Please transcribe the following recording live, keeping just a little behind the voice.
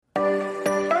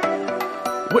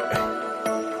What?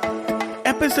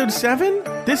 Episode 7?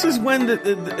 This is when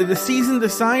the season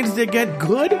decides to get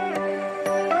good?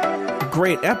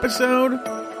 Great episode.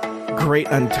 Great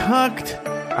Untucked.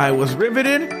 I was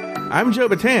riveted. I'm Joe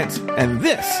Batance, and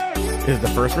this is the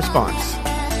first response.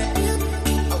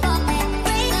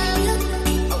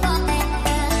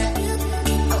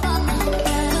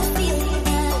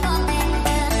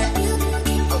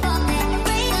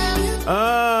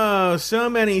 Oh, so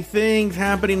many things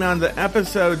happening on the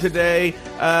episode today.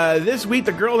 This week,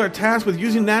 the girls are tasked with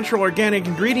using natural organic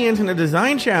ingredients in a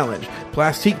design challenge.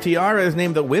 Plastique Tiara is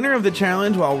named the winner of the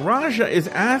challenge, while Raja is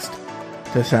asked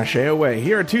to sashay away.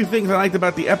 Here are two things I liked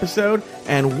about the episode,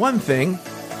 and one thing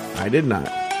I did not.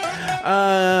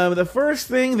 The first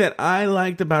thing that I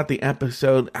liked about the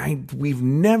episode,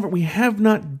 we have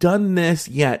not done this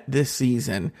yet this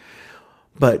season,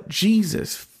 but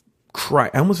Jesus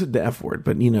Christ, I almost said the F word,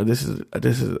 but this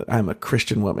is, I'm a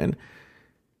Christian woman.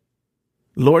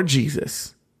 Lord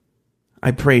Jesus,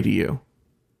 I pray to you,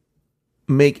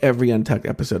 make every Untucked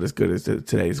episode as good as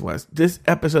today's was. This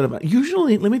episode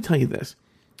usually, let me tell you this.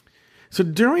 So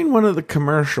during one of the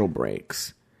commercial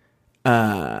breaks,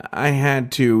 I had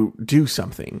to do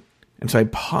something. And so I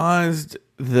paused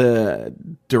the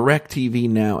DirecTV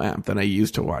Now app that I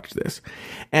use to watch this.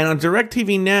 And on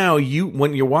DirecTV Now,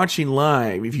 when you're watching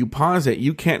live, if you pause it,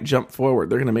 you can't jump forward.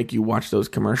 They're going to make you watch those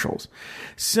commercials.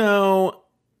 So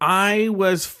I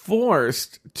was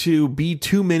forced to be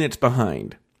 2 minutes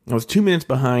behind. I was 2 minutes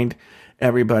behind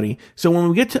everybody. So when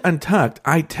we get to Untucked,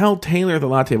 I tell Taylor the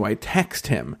Latte Boy, I text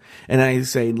him, and I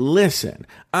say, listen,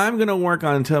 I'm going to work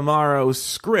on tomorrow's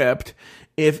script.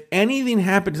 If anything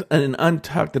happens in an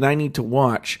Untucked that I need to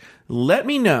watch, let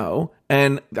me know,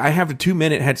 and I have a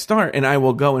 2-minute head start, and I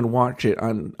will go and watch it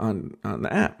on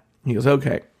the app. He goes,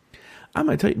 okay. I'm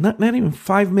going to tell you, not even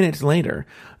 5 minutes later,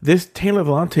 this Taylor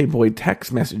the Latte Boy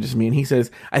text messages me, and he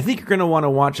says, I think you're going to want to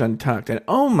watch Untucked. And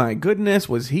oh my goodness,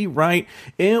 was he right?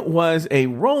 It was a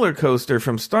roller coaster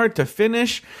from start to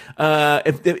finish.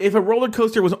 If a roller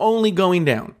coaster was only going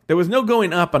down, there was no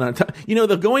going up on Untucked.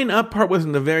 The going up part was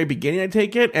in the very beginning, I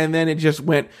take it, and then it just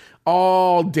went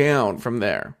all down from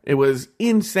there. It was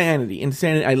insanity.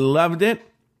 I loved it.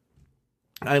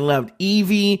 I loved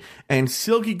Evie and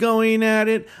Silky going at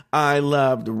it. I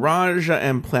loved Raja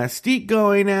and Plastique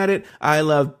going at it. I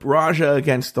loved Raja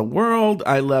against the world.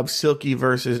 I loved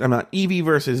Evie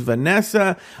versus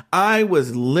Vanessa. I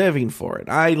was living for it.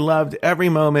 I loved every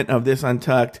moment of this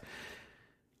Untucked.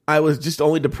 I was just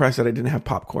only depressed that I didn't have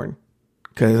popcorn.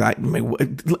 Because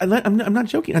I'm not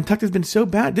joking. Untucked has been so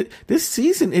bad. This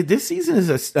season is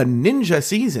a ninja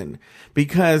season.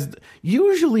 Because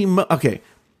usually,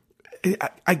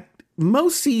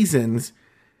 most seasons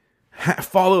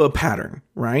follow a pattern,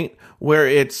 right? Where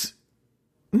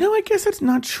I guess that's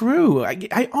not true.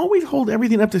 I always hold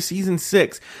everything up to season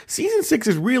 6. Season 6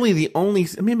 is really the only,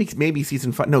 maybe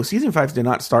season 5. No, season 5 did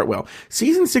not start well.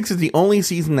 Season 6 is the only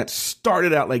season that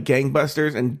started out like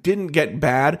gangbusters and didn't get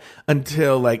bad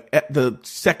until at the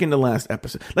second to last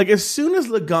episode. As soon as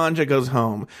Laganja goes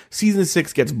home, season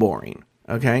 6 gets boring.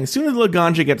 Okay? As soon as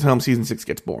Laganja gets home, season 6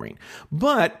 gets boring.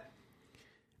 But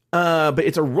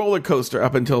it's a roller coaster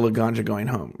up until Laganja going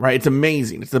home, right? It's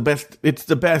amazing. It's the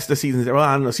best of seasons. Well,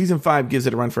 I don't know. Season 5 gives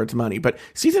it a run for its money, but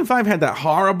season 5 had that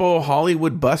horrible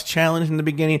Hollywood bus challenge in the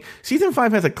beginning. Season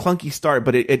 5 has a clunky start,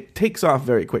 but it takes off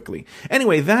very quickly.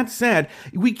 Anyway, that said,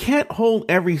 we can't hold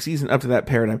every season up to that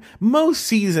paradigm. Most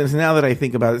seasons, now that I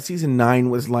think about it, season 9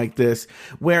 was like this,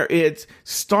 where it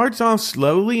starts off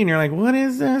slowly and you're like, what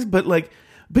is this? But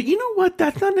you know what?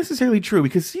 That's not necessarily true,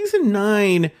 because season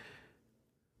 9,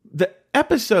 the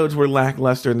episodes were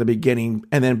lackluster in the beginning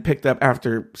and then picked up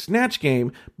after Snatch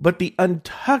Game, but the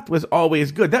Untucked was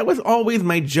always good. That was always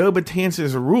my Joe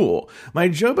Batance's rule. My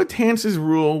Joe Batance's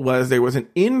rule was there was an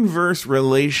inverse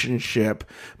relationship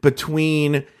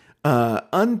between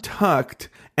Untucked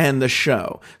and the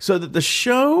show. So that the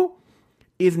show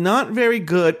is not very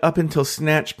good up until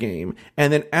Snatch Game.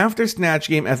 And then after Snatch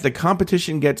Game, as the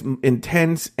competition gets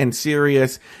intense and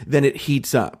serious, then it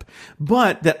heats up.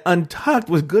 But that Untucked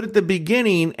was good at the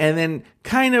beginning, and then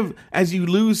kind of as you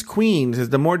lose queens,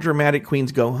 as the more dramatic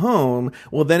queens go home,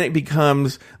 well, then it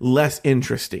becomes less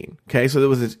interesting. Okay, so there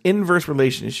was this inverse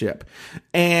relationship.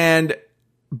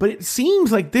 But it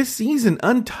seems like this season,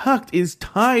 Untucked is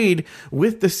tied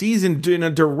with the season in a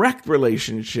direct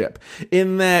relationship,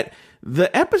 in that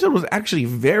the episode was actually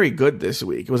very good this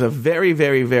week. It was a very,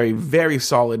 very, very, very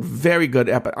solid, very good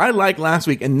episode. I liked last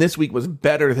week, and this week was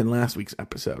better than last week's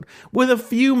episode. With a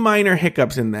few minor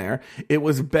hiccups in there, it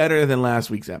was better than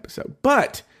last week's episode.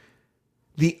 But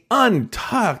The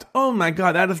Untucked. Oh my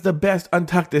God, that is the best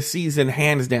Untucked this season,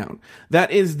 hands down. That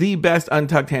is the best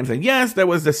Untucked, hands down. Yes, there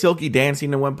was the Silky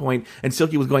dancing at one point, and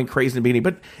Silky was going crazy in the beginning,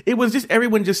 but it was just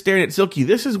everyone just staring at Silky.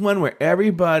 This is one where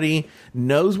everybody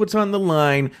knows what's on the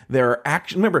line. There are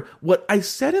action. Remember, what I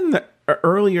said in the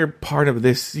earlier part of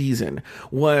this season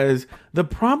was the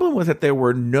problem was that there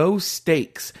were no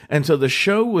stakes, and so the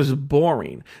show was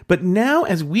boring. But now,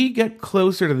 as we get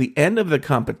closer to the end of the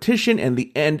competition and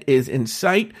the end is in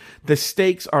sight, the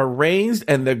stakes are raised,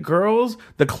 and the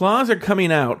claws are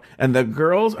coming out, and the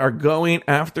girls are going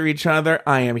after each other.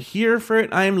 I am here for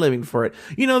it. I am living for it.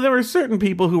 You know, there were certain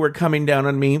people who were coming down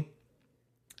on me.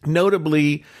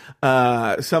 Notably,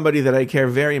 somebody that I care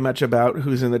very much about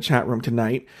who's in the chat room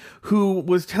tonight, who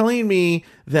was telling me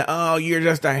that, oh, you're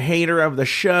just a hater of the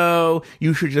show.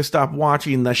 You should just stop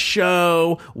watching the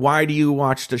show. Why do you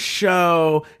watch the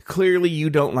show? Clearly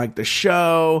you don't like the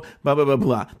show, blah, blah, blah,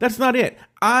 blah. That's not it.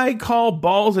 I call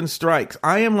balls and strikes.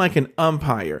 I am like an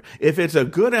umpire. If it's a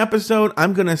good episode,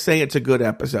 I'm going to say it's a good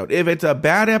episode. If it's a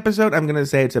bad episode, I'm going to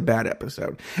say it's a bad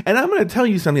episode. And I'm going to tell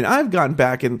you something. I've gone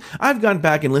back and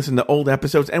listened to old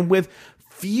episodes, and with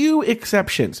few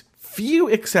exceptions,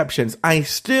 I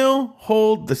still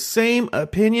hold the same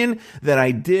opinion that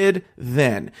I did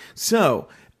then. So,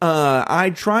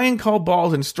 I try and call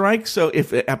balls and strikes. So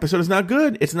if the episode is not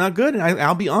good, it's not good. And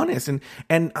I'll be honest.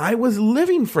 And I was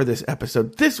living for this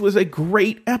episode. This was a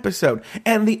great episode.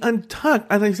 And the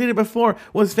Untucked, as I stated before,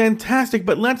 was fantastic.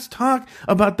 But let's talk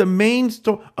about the main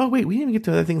story. Oh, wait, we didn't get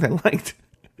to the things I liked.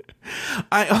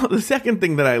 The second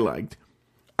thing that I liked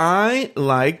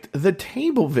the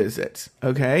table visits,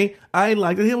 okay? I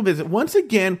liked the table visit. Once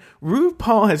again,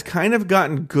 RuPaul has kind of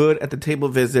gotten good at the table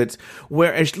visits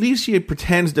where at least she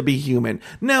pretends to be human.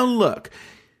 Now, look,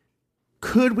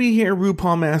 could we hear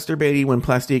RuPaul masturbating when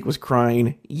Plastique was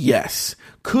crying? Yes.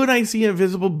 Could I see a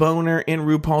visible boner in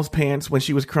RuPaul's pants when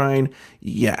she was crying?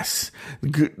 Yes.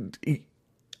 Good.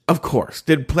 Of course.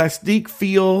 Did Plastique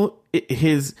feel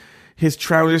his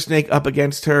trouser snake up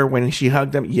against her when she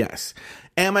hugged him? Yes.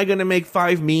 Am I going to make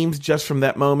 5 memes just from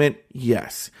that moment?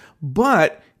 Yes.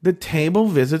 But the table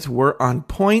visits were on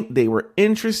point. They were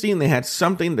interesting. They had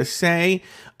something to say.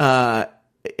 And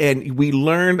we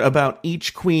learned about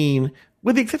each queen,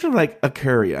 with the exception of like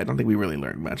Akuria. I don't think we really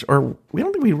learned much. Or we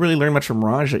don't think we really learned much from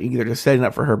Raja either, just setting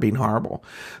up for her being horrible.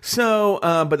 So,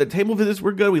 but the table visits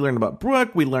were good. We learned about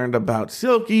Brooke. We learned about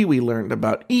Silky. We learned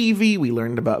about Evie. We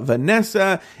learned about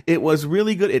Vanessa. It was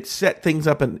really good. It set things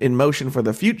up in motion for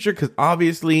the future, because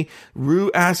obviously Ru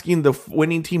asking the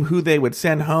winning team who they would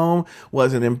send home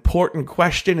was an important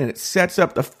question, and it sets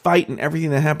up the fight and everything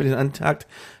that happened in Untucked.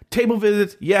 Table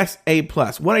visits, yes, A+.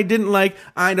 What I didn't like,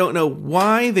 I don't know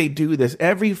why they do this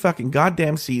every fucking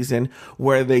goddamn season,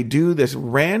 where they do this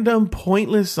random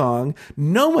pointless song.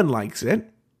 No one likes it.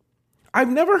 I've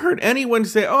never heard anyone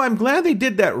say, oh, I'm glad they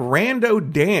did that rando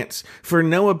dance for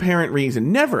no apparent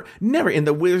reason. Never. In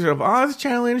the Wizard of Oz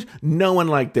challenge, no one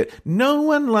liked it. No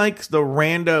one likes the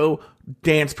rando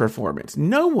dance performance.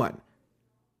 No one.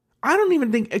 I don't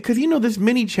even think, because, this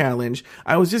mini challenge,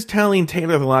 I was just telling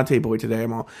Taylor the Latte Boy today,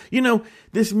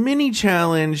 this mini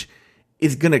challenge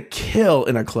is going to kill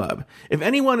in a club. If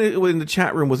anyone in the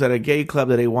chat room was at a gay club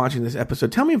that they watching this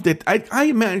episode, tell me if I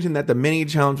imagine that the mini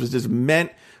challenge was just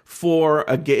meant for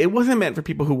a gay, it wasn't meant for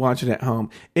people who watch it at home.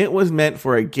 It was meant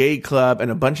for a gay club and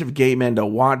a bunch of gay men to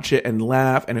watch it and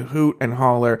laugh and hoot and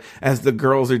holler as the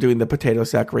girls are doing the potato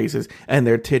sack races and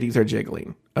their titties are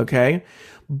jiggling. Okay?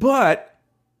 But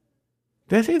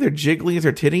did I say they're jiggling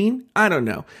or tittying? I don't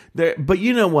know. But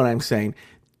you know what I'm saying.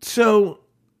 So,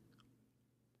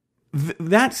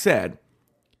 that said,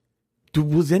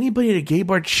 was anybody at a gay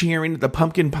bar cheering at the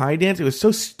pumpkin pie dance? It was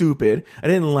so stupid. I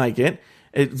didn't like it.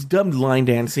 It's dubbed line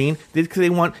dancing. Because they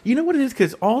want, you know what it is?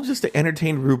 Because it's all just to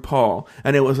entertain RuPaul.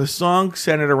 And it was a song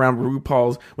centered around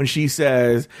RuPaul's when she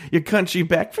says, your country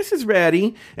breakfast is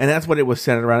ready. And that's what it was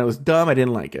centered around. It was dumb. I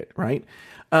didn't like it, right?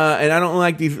 And I don't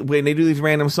like these when they do these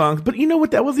random songs. But you know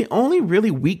what? That was the only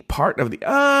really weak part of the.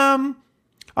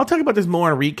 I'll talk about this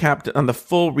more on the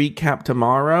full recap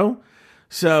tomorrow.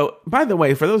 So, by the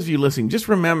way, for those of you listening, just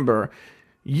remember,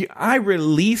 I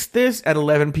released this at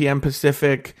 11 p.m.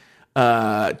 Pacific, 2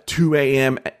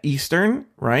 a.m. Eastern,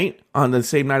 right, on the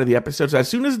same night of the episode. So as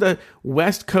soon as the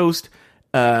West Coast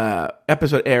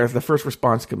episode airs, the first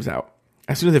response comes out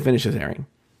as soon as it finishes airing.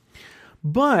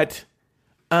 But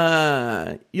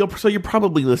you're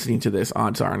probably listening to this,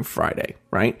 odds are, on Friday,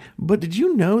 right? But did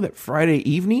you know that Friday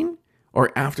evening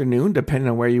or afternoon, depending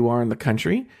on where you are in the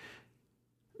country,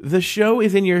 the show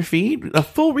is in your feed. A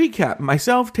full recap.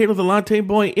 Myself, Taylor the Latte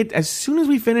Boy. As soon as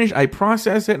we finish, I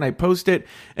process it and I post it,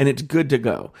 and it's good to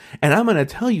go. And I'm going to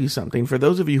tell you something. For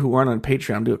those of you who aren't on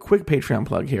Patreon, do a quick Patreon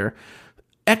plug here.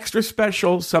 Extra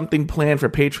special, something planned for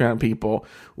Patreon people.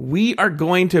 We are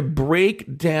going to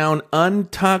break down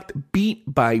Untucked beat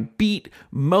by beat,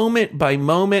 moment by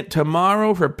moment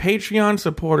tomorrow for Patreon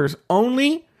supporters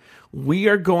only. We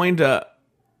are going to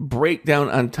break down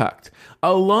Untucked,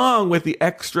 along with the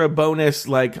extra bonus,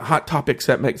 like, hot topic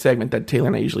segment that Taylor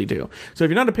and I usually do. So if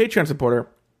you're not a Patreon supporter,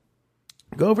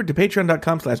 go over to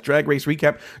patreon.com/Drag Race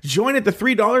Recap. Join at the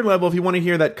 $3 level if you want to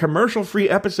hear that commercial-free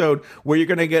episode where you're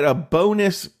going to get a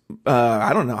bonus.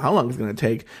 I don't know how long it's going to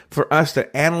take for us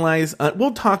to analyze.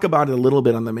 We'll talk about it a little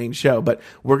bit on the main show, but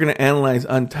we're going to analyze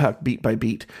Untucked beat by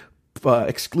beat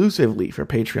exclusively for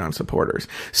Patreon supporters.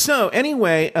 So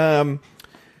anyway,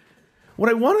 what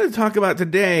I wanted to talk about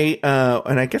today,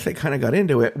 and I guess I kind of got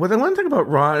into it, was I want to talk about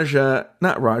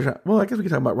not Raja. Well, I guess we can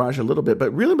talk about Raja a little bit,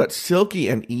 but really about Silky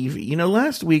and Evie. You know,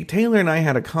 last week, Taylor and I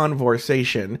had a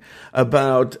conversation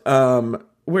about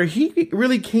where he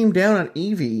really came down on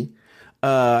Evie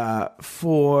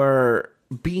for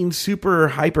being super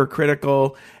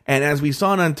hypercritical. And as we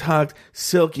saw in Untucked,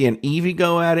 Silky and Evie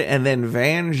go at it, and then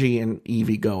Vanjie and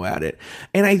Evie go at it.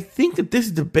 And I think that this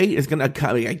debate is going to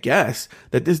come, I guess,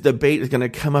 that this debate is going to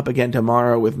come up again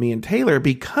tomorrow with me and Taylor,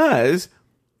 because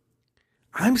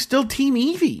I'm still Team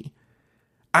Evie.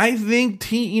 I think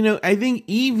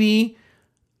Evie,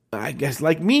 I guess,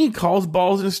 like me, calls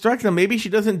balls and strikes them. Maybe she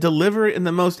doesn't deliver it in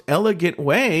the most elegant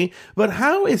way, but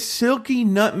how is Silky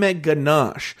Nutmeg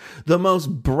Ganache, the most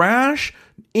brash,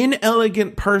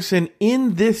 inelegant person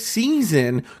in this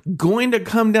season, going to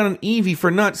come down on Evie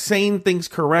for not saying things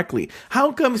correctly?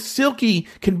 How come Silky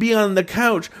can be on the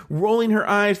couch rolling her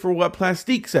eyes for what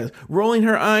Plastique says, rolling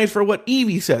her eyes for what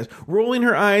Evie says, rolling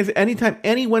her eyes anytime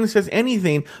anyone says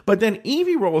anything, but then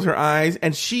Evie rolls her eyes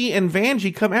and she and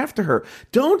Vanjie come after her?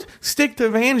 Don't stick to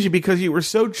Vanjie because you were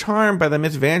so charmed by the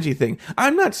Miss Vanjie thing.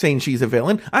 I'm not saying she's a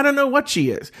villain. I don't know what she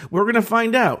is. We're going to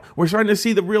find out. We're starting to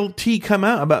see the real tea come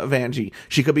out about Vanjie.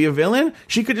 She could be a villain.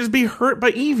 She could just be hurt by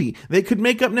Evie. They could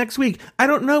make up next week. I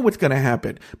don't know what's going to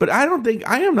happen, but I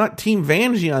am not Team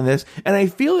Vanjie on this. And I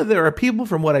feel that there are people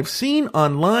from what I've seen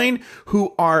online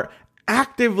who are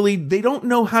actively, they don't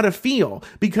know how to feel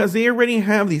because they already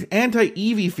have these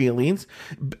anti-Evie feelings,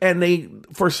 and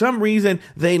for some reason,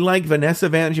 they like Vanessa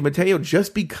Vanjie Mateo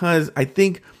just because I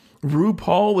think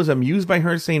RuPaul was amused by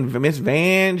her saying Miss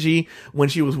Vanjie when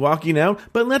she was walking out.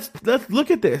 But let's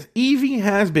look at this. Evie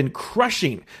has been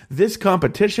crushing this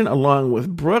competition along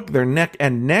with Brooke. They're neck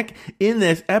and neck in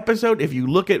this episode. If you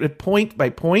look at it point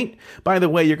by point, by the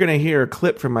way, you're going to hear a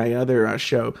clip from my other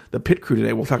show, The Pit Crew,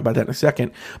 today. We'll talk about that in a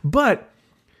second. But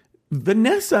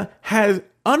Vanessa has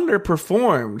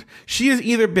underperformed. She has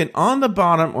either been on the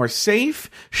bottom or safe.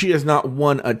 She has not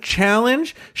won a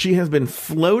challenge. She has been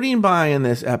floating by in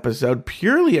this episode,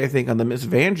 purely, I think, on the Miss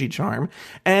Vanjie charm,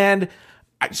 and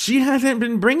she hasn't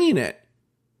been bringing it.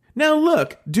 Now,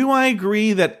 look, do I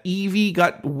agree that Evie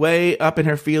got way up in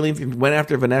her feelings and went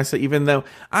after Vanessa, even though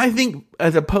I think,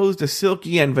 as opposed to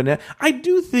Silky and Vanessa, I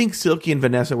do think Silky and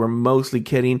Vanessa were mostly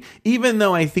kidding, even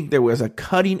though I think there was a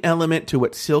cutting element to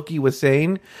what Silky was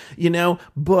saying,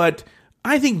 but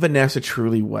I think Vanessa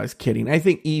truly was kidding. I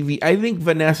think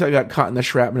Vanessa got caught in the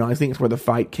shrapnel. I think it's where the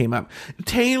fight came up.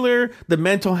 Taylor, the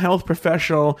mental health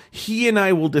professional, he and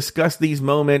I will discuss these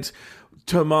moments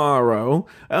tomorrow.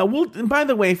 By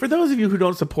the way, for those of you who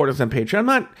don't support us on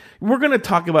Patreon, we're going to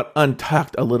talk about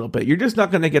Untucked a little bit. You're just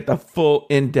not going to get the full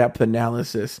in-depth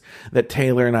analysis that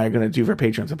Taylor and I are going to do for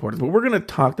Patreon supporters, but we're going to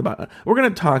talk about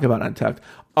Untucked.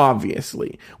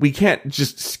 Obviously, we can't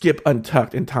just skip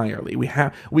Untucked entirely. We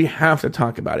have to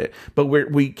talk about it, but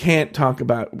we can't talk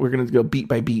about. We're going to go beat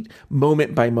by beat,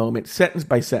 moment by moment, sentence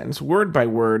by sentence, word by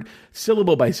word,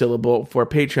 syllable by syllable for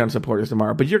Patreon supporters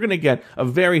tomorrow. But you're going to get a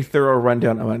very thorough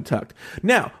rundown of Untucked.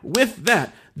 Now, with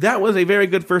that was a very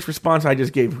good first response I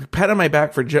just gave. Pat on the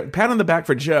back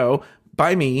for Joe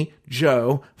by me,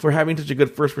 Joe, for having such a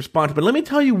good first response. But let me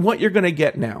tell you what you're going to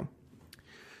get now.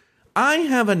 I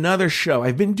have another show.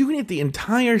 I've been doing it the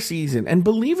entire season, and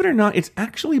believe it or not, it's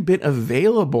actually been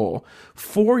available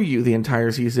for you the entire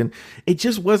season. It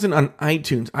just wasn't on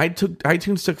iTunes.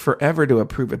 iTunes took forever to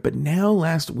approve it, but now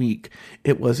last week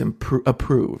it was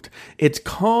approved. It's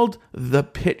called The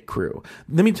Pit Crew.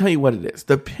 Let me tell you what it is.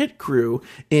 The Pit Crew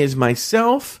is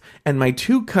myself and my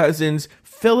two cousins,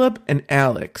 Philip and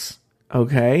Alex.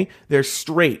 Okay? They're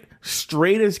straight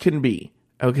as can be.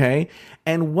 Okay?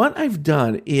 And what I've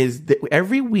done is that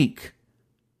every week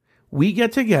we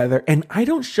get together and I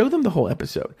don't show them the whole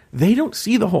episode. They don't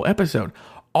see the whole episode.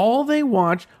 All they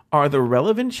watch are the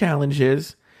relevant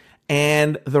challenges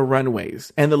and the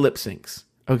runways and the lip syncs.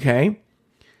 Okay?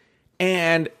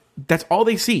 And that's all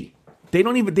they see.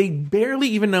 They barely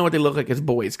even know what they look like as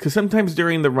boys. Because sometimes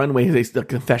during the runways, the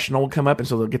confessional will come up, and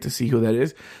so they'll get to see who that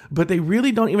is. But they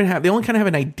really don't even they only kind of have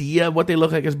an idea of what they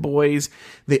look like as boys.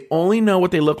 They only know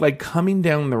what they look like coming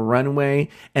down the runway,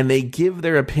 and they give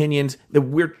their opinions. That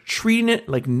we're treating it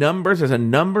like numbers. There's a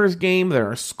numbers game. There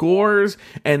are scores,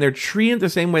 and they're treating it the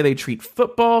same way they treat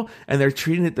football, and they're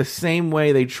treating it the same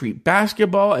way they treat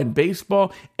basketball and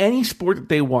baseball, any sport that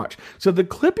they watch. So the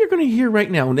clip you're going to hear right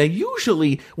now,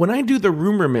 usually when I do the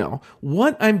rumor mill,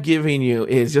 what I'm giving you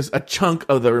is just a chunk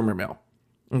of the rumor mill.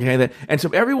 Okay, and so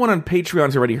everyone on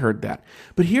Patreon's already heard that.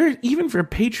 But here, even for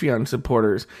Patreon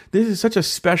supporters, this is such a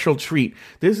special treat.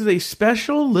 This is a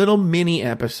special little mini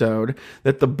episode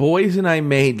that the boys and I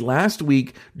made last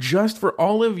week just for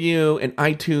all of you in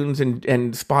iTunes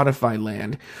and Spotify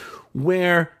land,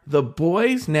 where the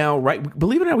boys now, right,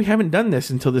 believe it or not, we haven't done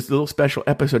this until this little special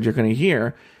episode you're going to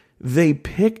hear. They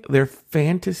pick their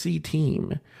fantasy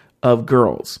team of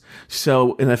girls.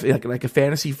 So in like a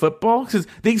fantasy football, because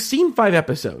they've seen 5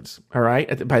 episodes, all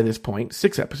right, by this point,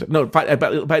 6 episodes. No,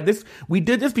 by this, we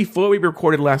did this before we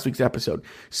recorded last week's episode.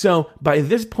 So by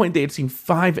this point, they had seen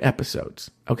 5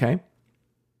 episodes, okay?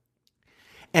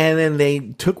 And then they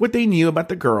took what they knew about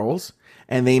the girls,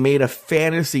 and they made a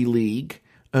fantasy league,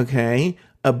 okay,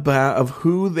 of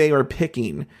who they are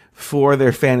picking for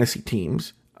their fantasy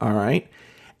teams, all right?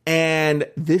 And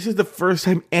this is the first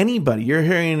time you're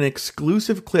hearing an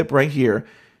exclusive clip right here.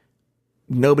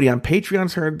 Nobody on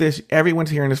Patreon's heard this. Everyone's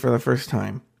hearing this for the first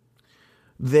time.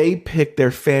 They picked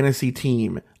their fantasy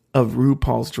team of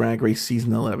RuPaul's Drag Race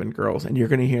Season 11 girls. And you're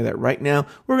going to hear that right now.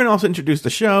 We're going to also introduce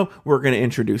the show. We're going to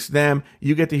introduce them.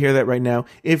 You get to hear that right now.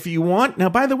 If you want. Now,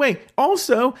 by the way,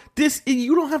 also,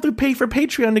 you don't have to pay for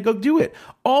Patreon to go do it.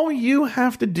 All you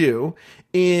have to do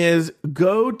is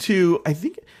go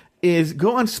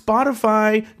on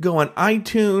Spotify, go on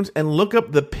iTunes, and look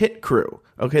up The Pit Crew.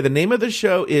 Okay, the name of the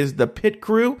show is The Pit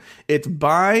Crew. It's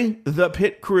by The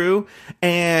Pit Crew,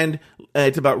 and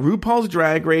it's about RuPaul's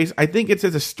Drag Race. I think it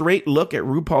says a straight look at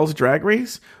RuPaul's Drag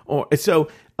Race. So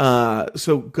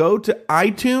go to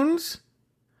iTunes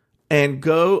and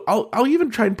go. I'll even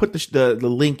try and put the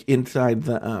link inside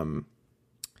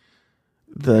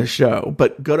the show,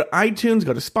 but go to iTunes,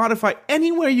 go to Spotify,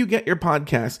 anywhere you get your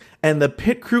podcasts, and The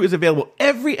Pit Crew is available.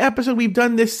 Every episode we've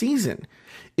done this season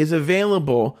is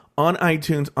available on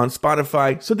iTunes, on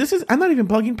Spotify. So I'm not even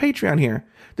plugging Patreon here.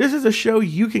 This is a show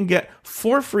you can get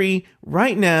for free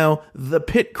right now, The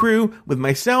Pit Crew, with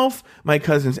myself, my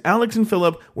cousins Alex and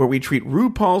Philip, where we treat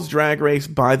RuPaul's Drag Race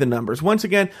by the numbers. Once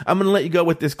again, I'm going to let you go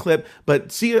with this clip,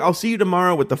 but I'll see you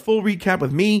tomorrow with the full recap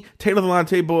with me, Taylor the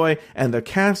Latte Boy, and the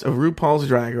cast of RuPaul's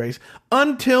Drag Race.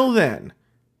 Until then,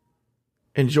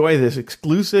 enjoy this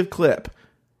exclusive clip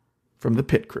from The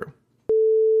Pit Crew.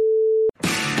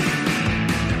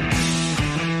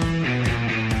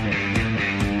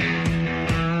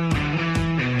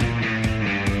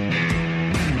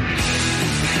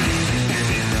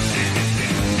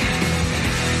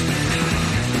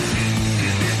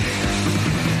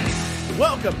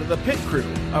 Welcome to The Pit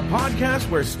Crew, a podcast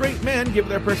where straight men give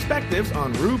their perspectives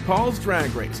on RuPaul's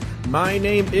Drag Race. My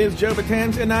name is Joe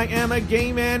Batanz, and I am a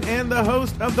gay man and the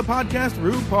host of the podcast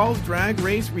RuPaul's Drag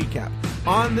Race Recap.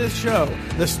 On this show,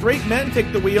 the straight men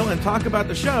take the wheel and talk about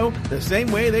the show the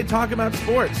same way they talk about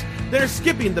sports. They're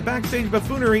skipping the backstage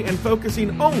buffoonery and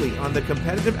focusing only on the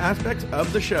competitive aspects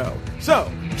of the show.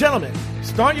 So, gentlemen,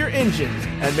 start your engines,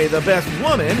 and may the best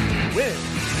woman win.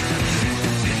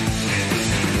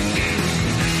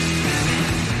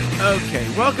 Okay,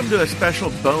 welcome to a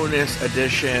special bonus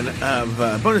edition of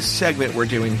bonus segment we're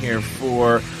doing here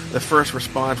for the first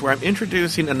response, where I'm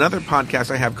introducing another podcast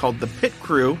I have called The Pit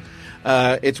Crew.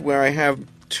 It's where I have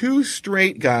 2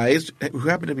 straight guys who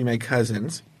happen to be my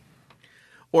cousins,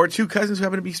 or 2 cousins who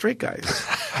happen to be straight guys,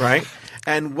 right?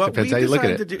 And what we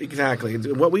decided to do, exactly,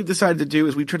 what we've decided to do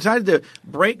is we've decided to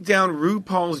break down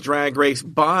RuPaul's Drag Race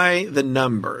by the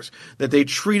numbers, that they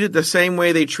treat it the same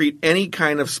way they treat any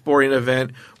kind of sporting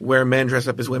event where men dress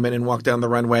up as women and walk down the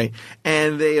runway,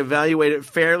 and they evaluate it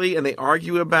fairly and they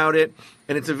argue about it.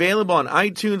 And it's available on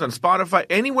iTunes, on Spotify,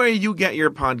 anywhere you get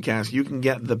your podcast. You can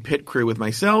get The Pit Crew with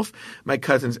myself, my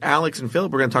cousins Alex and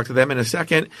Philip. We're going to talk to them in a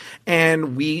second.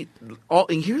 And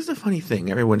here's the funny thing.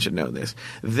 Everyone should know this.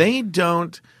 They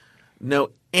don't know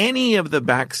any of the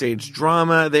backstage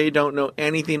drama. They don't know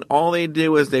anything. All they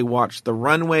do is they watch the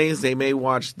runways. They may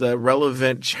watch the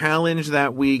relevant challenge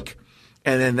that week.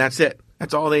 And then that's it.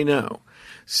 That's all they know.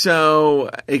 So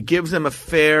it gives them a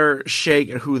fair shake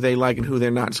at who they like and who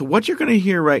they're not. So what you're going to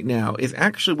hear right now is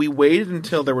actually we waited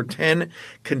until there were 10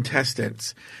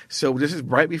 contestants. So this is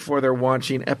right before they're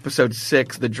watching episode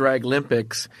 6, the Drag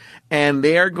Olympics, and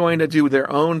they are going to do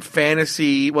their own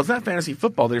fantasy – well, it's not fantasy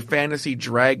football. They're fantasy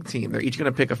drag team. They're each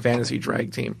going to pick a fantasy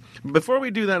drag team. Before we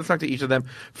do that, let's talk to each of them.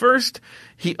 First,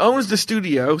 he owns the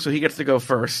studio, so he gets to go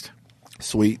first.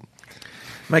 Sweet.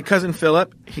 My cousin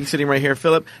Philip, he's sitting right here.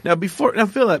 Philip,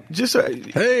 Philip, just so,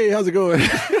 Hey, how's it going?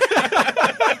 Hey,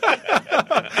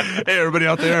 everybody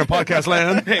out there in podcast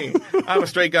land. Hey, I'm a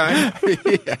straight guy.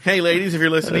 Yeah. Hey, ladies, if you're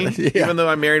listening, even though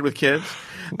I'm married with kids.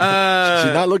 She's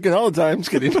not looking all the time.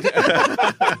 Just kidding.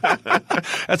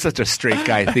 That's such a straight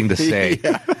guy thing to say.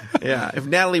 Yeah. If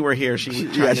Natalie were here, she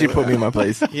put me in my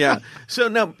place. Yeah. So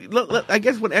now, I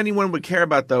guess what anyone would care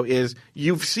about, though, is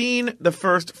you've seen the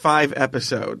first 5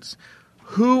 episodes.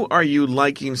 Who are you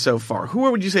liking so far?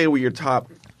 Who would you say were your top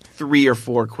 3 or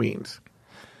 4 queens?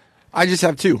 I just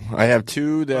have 2. I have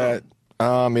 2 that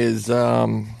is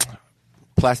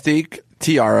Plastique,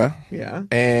 Tiara. Yeah.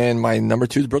 And my number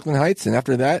 2 is Brooklyn Heights. And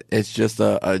after that, it's just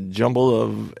a jumble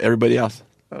of everybody else.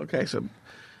 Okay, so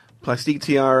Plastique,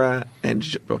 Tiara, and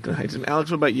Brooklyn Heights. And Alex,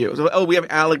 what about you? So, we have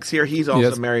Alex here. He's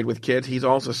also married with kids. He's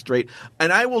also straight.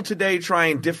 And I will today try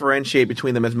and differentiate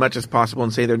between them as much as possible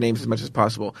and say their names as much as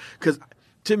possible. Because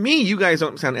to me, you guys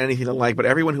don't sound anything alike, but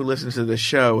everyone who listens to this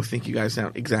show think you guys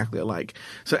sound exactly alike.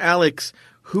 So, Alex,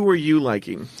 who are you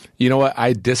liking? You know what?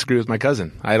 I disagree with my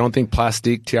cousin. I don't think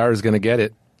Plastique Tiara is going to get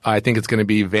it. I think it's going to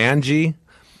be Vanjie.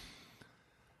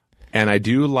 And I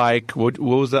do like, what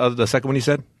was the second one you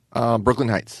said? Brooklyn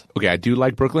Heights. Okay, I do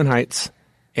like Brooklyn Heights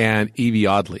and Evie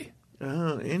Oddly.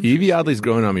 Oh, interesting. Evie Oddly's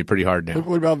growing on me pretty hard now.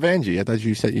 What about Vanjie? I thought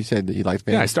you said that you liked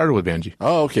Vanjie. Yeah, I started with Vanjie.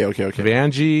 Oh, okay.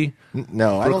 Vanjie,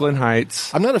 Brooklyn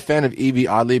Heights. I'm not a fan of Evie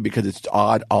Oddly because it's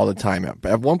odd all the time.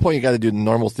 At one point, you got to do the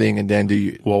normal thing, and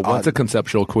then once a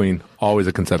conceptual queen, always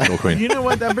a conceptual queen. You know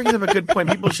what? That brings up a good point.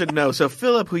 People should know. So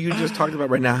Philip, who you just talked about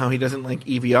right now, how he doesn't like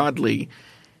Evie Oddly.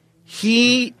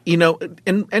 He, and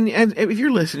if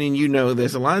you're listening, you know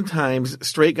this. A lot of times,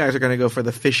 straight guys are going to go for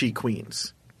the fishy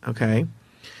queens. Okay.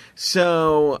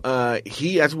 So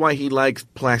that's why he likes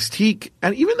Plastique.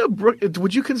 And even though Brooke,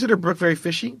 would you consider Brooke very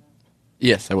fishy?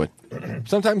 Yes, I would.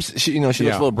 Sometimes she looks a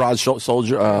little broad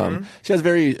soldier. She has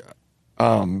very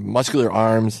muscular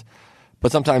arms,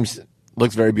 but sometimes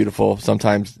looks very beautiful.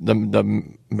 Sometimes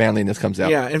the manliness comes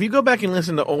out. Yeah, and if you go back and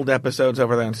listen to old episodes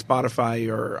over there on Spotify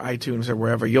or iTunes or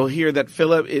wherever, you'll hear that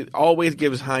Philip always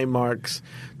gives high marks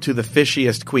to the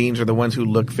fishiest queens or the ones who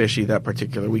look fishy that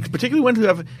particular week, particularly ones who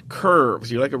have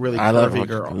curves. You like a really curvy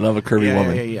girl. I love a curvy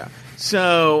woman. Yeah.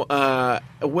 So,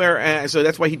 so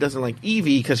that's why he doesn't like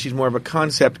Evie, because she's more of a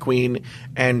concept queen,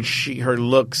 and her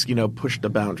looks, push the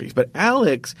boundaries. But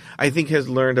Alex, I think, has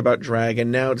learned about drag, and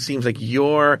now it seems like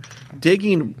you're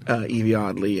digging Evie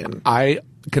Oddly. And I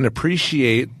can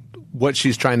appreciate what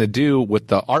she's trying to do with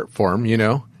the art form,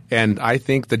 and I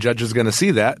think the judge is going to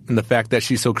see that, and the fact that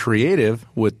she's so creative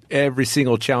with every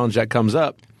single challenge that comes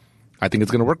up, I think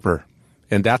it's going to work for her.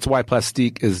 And that's why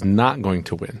Plastique is not going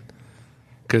to win.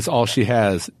 Because all she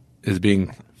has is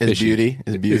being fishy.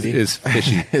 Is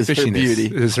fishy. Is her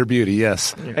beauty. Is her beauty,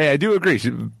 yes. Yeah. Hey, I do agree.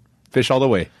 Fish all the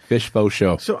way. Fish faux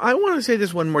show. So I want to say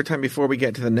this one more time before we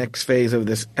get to the next phase of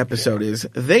this episode is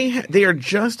they are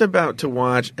just about to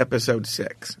watch episode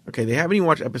 6. Okay, they haven't even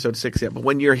watched episode 6 yet, but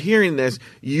when you're hearing this,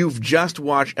 you've just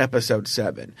watched episode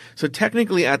 7. So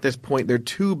technically at this point, they're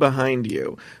 2 behind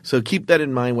you. So keep that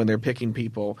in mind when they're picking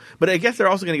people. But I guess they're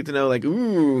also going to get to know, like,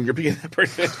 ooh, you're picking that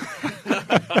person.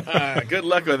 Good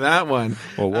luck with that one.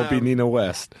 Well, it won't be Nina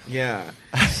West. Yeah.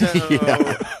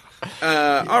 So...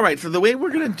 all right, so the way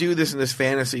we're going to do this in this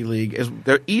fantasy league is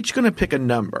they're each going to pick a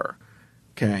number,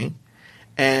 okay?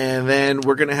 And then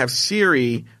we're going to have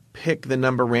Siri pick the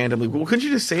number randomly. Well, couldn't you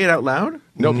just say it out loud?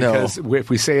 No, because if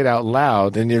we say it out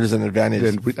loud... Then there's an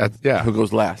advantage who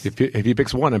goes last. If he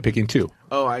picks 1, I'm picking 2.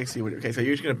 Oh, I see. Okay, so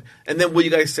you're just going to... And then will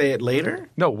you guys say it later?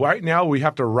 No, right now we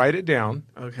have to write it down.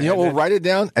 Okay. We'll write it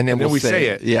down, and then we'll say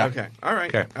it. Yeah. Okay, all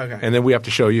right. Okay. Okay. And then we have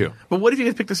to show you. But what if you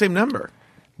guys pick the same number?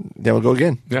 Then we'll go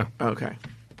again. Yeah. Okay.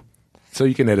 So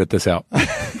you can edit this out.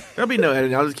 There'll be no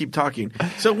editing. I'll just keep talking.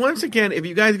 So once again, if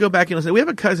you guys go back and listen, we have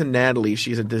a cousin, Natalie.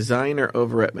 She's a designer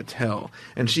over at Mattel,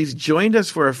 and she's joined us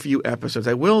for a few episodes.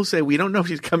 I will say we don't know if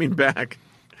she's coming back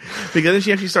because then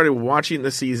she actually started watching the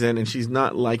season, and she's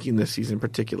not liking this season in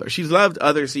particular. She's loved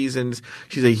other seasons.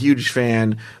 She's a huge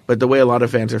fan, but the way a lot of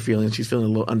fans are feeling, she's feeling a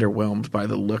little underwhelmed by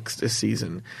the looks this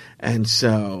season. And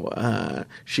so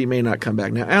she may not come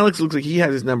back. Now, Alex looks like he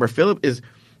has his number. Philip is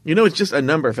You know it's just a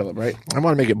number, Philip, right? I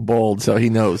want to make it bold so he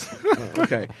knows.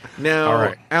 Okay. Now, All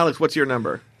right. Alex, what's your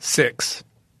number? 6.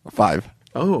 5.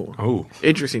 Oh,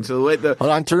 interesting. So Hold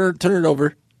on, turn it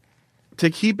over. to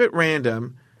keep it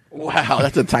random, Wow,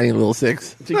 that's a tiny little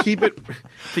 6. to keep it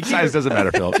Size doesn't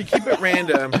matter, Phil. to keep it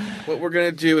random, what we're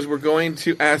going to do is we're going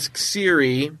to ask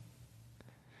Siri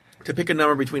to pick a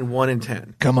number between 1 and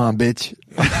 10. Come on, bitch.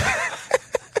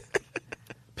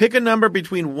 Pick a number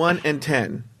between 1 and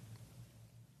 10.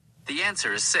 The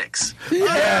answer is 6.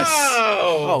 Yes.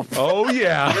 Oh,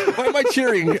 yeah. Why am I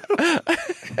cheering?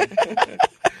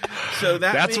 So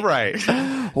That's right.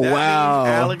 That Wow.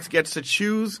 means Alex gets to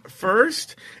choose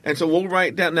first, and so we'll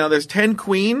write down. Now, there's 10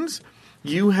 queens.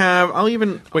 You have.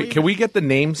 Wait, can we get the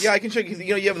names? Yeah, I can show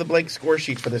you. You have the blank score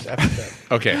sheet for this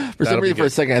episode. Okay. For some reason, for a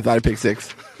second, I thought I picked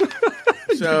 6.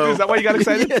 So Is that why you got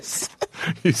excited? Yes.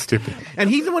 You stupid. and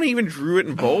he's the one who even drew it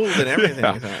in bold and everything.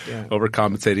 I thought, yeah.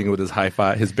 Overcompensating with his high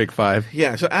five, his big 5.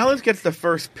 Yeah, so Alex gets the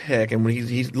first pick, and when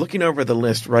he's looking over the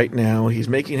list right now, he's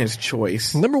making his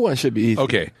choice. Number 1 should be easy.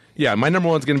 Okay. Yeah, my number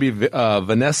 1's going to be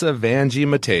Vanessa Vanjie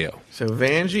Mateo. So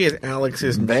Vanjie is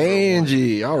Alex's number one.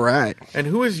 Vanjie. All right. And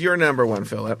who is your number 1,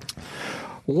 Philip?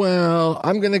 Well,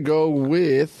 I'm going to go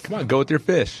with Come on, go with your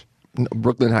fish.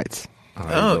 Brooklyn Heights.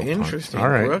 Oh, interesting. All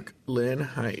right. Brooklyn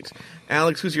Heights.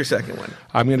 Alex, who's your second one?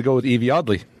 I'm going to go with Evie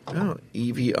Oddly. Oh,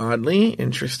 Evie Oddly.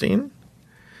 Interesting.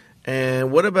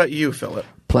 And what about you, Philip?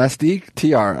 Plastique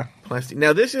Tiara. Plastic.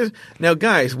 Now,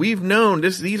 guys, we've known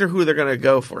this. These are who they're going to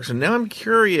go for. So now I'm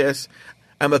curious.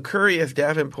 I'm a curious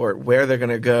Davenport where they're going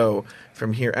to go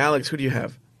from here. Alex, who do you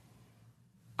have?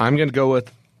 I'm going to go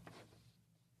with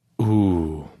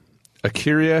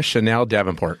Akira Chanel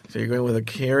Davenport. So you're going with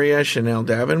Akira Chanel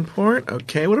Davenport.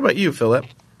 Okay. What about you, Philip?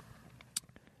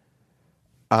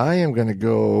 I am going to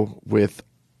go with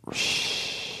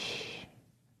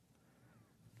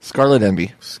Scarlet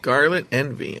Envy. Scarlet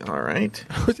Envy. All right.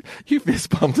 You fist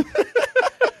bumped.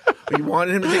 You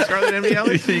wanted him to take Scarlet Envy,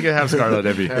 Alex? You can have Scarlet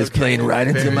Envy. It's playing right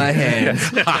into my hands.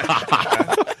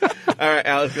 All right,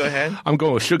 Alex, go ahead. I'm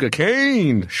going with Sugar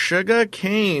Cane. Sugar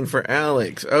Cane for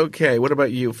Alex. Okay. What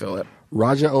about you, Philip?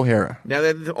 Raja O'Hara. Now,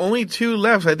 there's only 2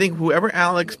 left. So I think whoever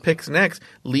Alex picks next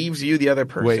leaves you the other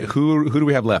person. Wait, who do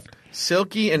we have left?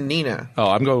 Silky and Nina. Oh,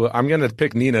 I'm going to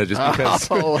pick Nina just because.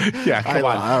 Yeah, come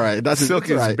on. All right. That's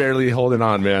Silky's right. barely holding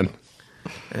on, man.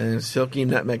 And Silky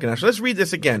Nutmeg Ganache. Let's read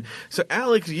this again. So,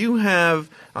 Alex, you have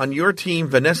on your team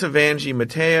Vanessa Vanjie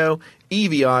Mateo,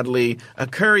 Evie Oddly,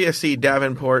 Akira C.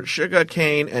 Davenport, Sugar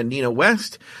Cane, and Nina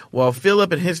West. While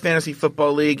Philip in his fantasy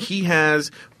football league, he has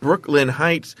Brooklyn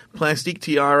Heights, Plastique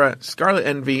Tiara, Scarlet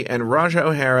Envy, and Raja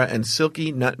O'Hara, and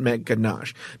Silky Nutmeg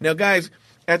Ganache. Now, guys,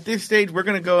 at this stage, we're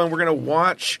going to go and we're going to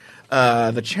watch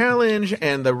the challenge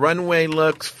and the runway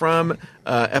looks from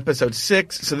episode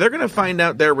 6. So they're going to find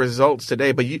out their results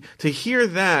today. But to hear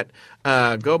that,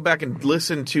 go back and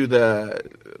listen to the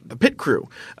Pit Crew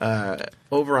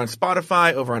over on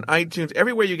Spotify, over on iTunes,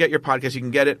 everywhere you get your podcast, you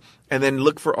can get it. And then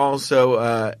look for also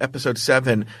episode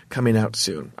 7 coming out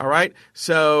soon. All right.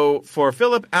 So for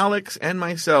Philip, Alex, and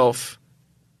myself,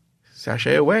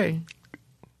 sashay away.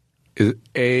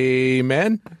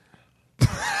 Amen.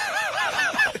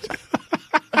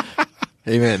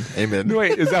 Amen. Amen.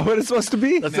 Wait, is that what it's supposed to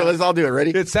be? Let's all do it.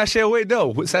 Ready? It's sachet away.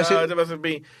 No, sachet. It's supposed to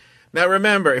be. Now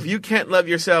remember, if you can't love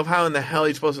yourself, how in the hell are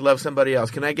you supposed to love somebody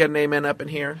else? Can I get an amen up in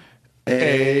here?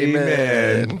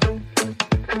 Amen.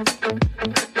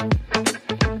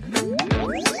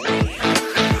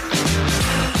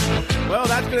 Well,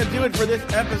 that's going to do it for this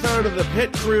episode of The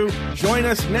Pit Crew. Join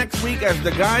us next week as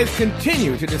the guys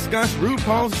continue to discuss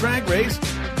RuPaul's Drag Race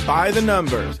by the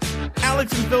numbers.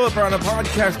 Alex and Philip are on a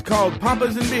podcast called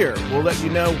Papas and Beer. We'll let you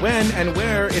know when and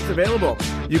where it's available.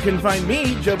 You can find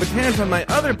me, Joe Batanz, on my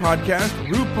other podcast,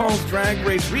 RuPaul's Drag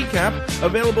Race Recap,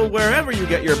 available wherever you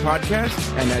get your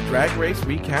podcasts and at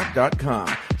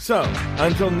dragracerecap.com. So,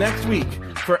 until next week,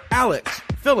 for Alex,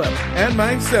 Philip, and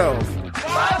myself,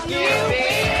 Fuck you,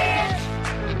 bitch!